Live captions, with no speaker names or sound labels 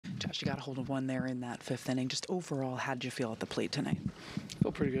Josh, you got a hold of one there in that fifth inning. Just overall, how did you feel at the plate tonight?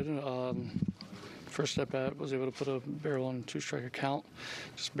 Felt pretty good. First at bat, was able to put a barrel on 2-strike account.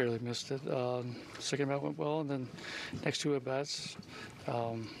 Just barely missed it. Second bat went well, and then next two at bats,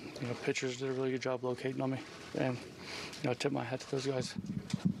 pitchers did a really good job locating on me, and I tip my hat to those guys.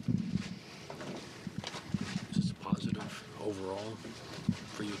 Is this positive overall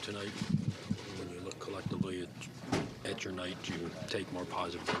for you tonight? When you look collectively at your night, do you take more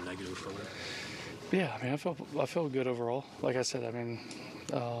positive than negative from it? Yeah, I felt good overall. Like I said,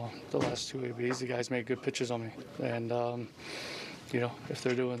 the last two ABs, the guys made good pitches on me, and if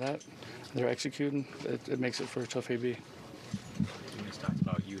they're doing that, they're executing. It makes it for a tough AB. You just talked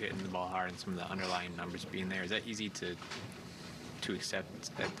about you hitting the ball hard and some of the underlying numbers being there. Is that easy to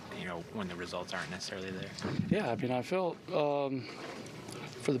accept that when the results aren't necessarily there? Yeah, I felt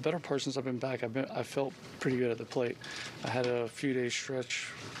for the better part since I've been back, I felt pretty good at the plate. I had a few days stretch,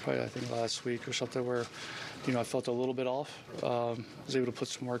 probably I think last week or something, where I felt a little bit off. Was able to put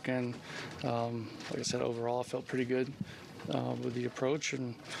some work in. Like I said, overall, I felt pretty good with the approach,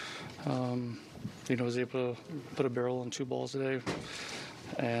 and was able to put a barrel on 2 balls today.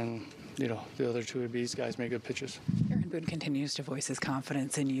 And the other two ABs guys made good pitches. Aaron Boone continues to voice his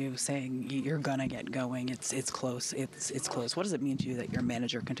confidence in you, saying you're gonna get going. It's close. It's close. What does it mean to you that your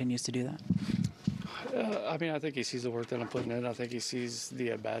manager continues to do that? I think he sees the work that I'm putting in. I think he sees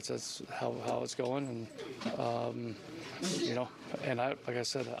the at-bats. That's how it's going. And, and like I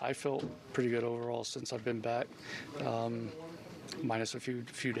said, I felt pretty good overall since I've been back, minus a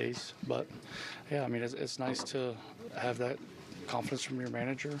few days. But, yeah, it's nice to have that confidence from your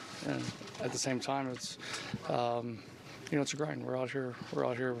manager. And at the same time, it's, it's a grind. We're out here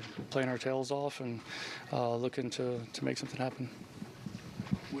playing our tails off and looking to make something happen.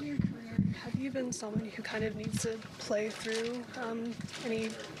 In your career, have you been someone who kind of needs to play through any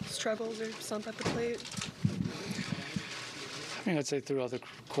struggles or slump at the plate? I'd say throughout the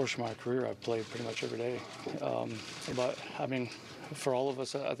course of my career, I've played pretty much every day. But for all of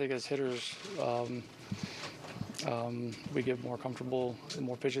us, I think as hitters, we get more comfortable. The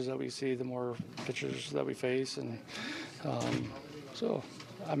more pitches that we see, the more pitchers that we face, and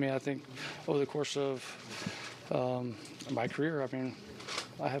I think over the course of my career,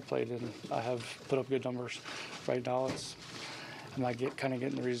 I have played and I have put up good numbers. Right now, I'm not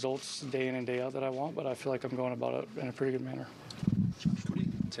getting the results day in and day out that I want, but I feel like I'm going about it in a pretty good manner. What do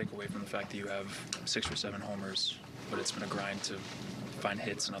you take away from the fact that you have 6 or 7 homers, but it's been a grind to find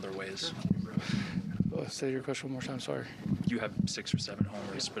hits in other ways? Say your question one more time, sorry. You have 6 or 7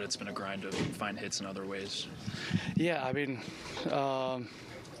 homers, but it's been a grind to find hits in other ways. Yeah,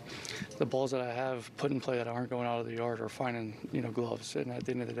 the balls that I have put in play that aren't going out of the yard are finding, gloves. And at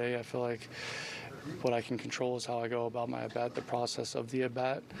the end of the day, I feel like what I can control is how I go about my at-bat, the process of the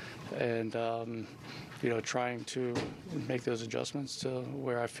at-bat, and, trying to make those adjustments to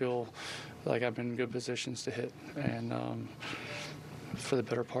where I feel like I'm in good positions to hit. And for the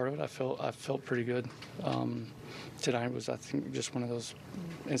better part of it, I felt pretty good. Tonight was, I think, just one of those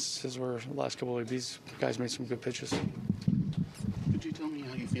instances where the last couple of these guys made some good pitches. Could you tell me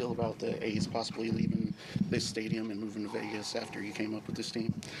how you feel about the A's possibly leaving this stadium and moving to Vegas after you came up with this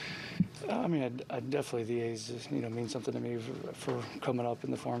team? I definitely, the A's, mean something to me for coming up in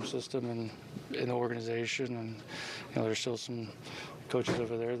the farm system and in the organization. And, there's still some coaches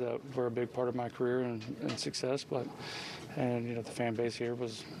over there that were a big part of my career and success. And the fan base here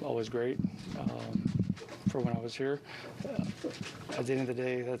was always great for when I was here. At the end of the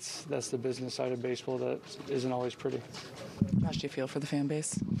day, that's the business side of baseball that isn't always pretty. Josh, do you feel for the fan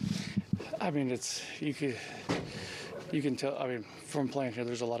base? You can tell, from playing here,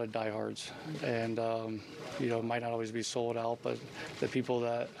 there's a lot of diehards. And, it might not always be sold out, but the people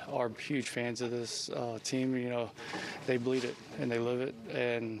that are huge fans of this team, they bleed it and they live it.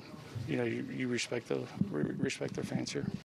 And, you respect their fans here.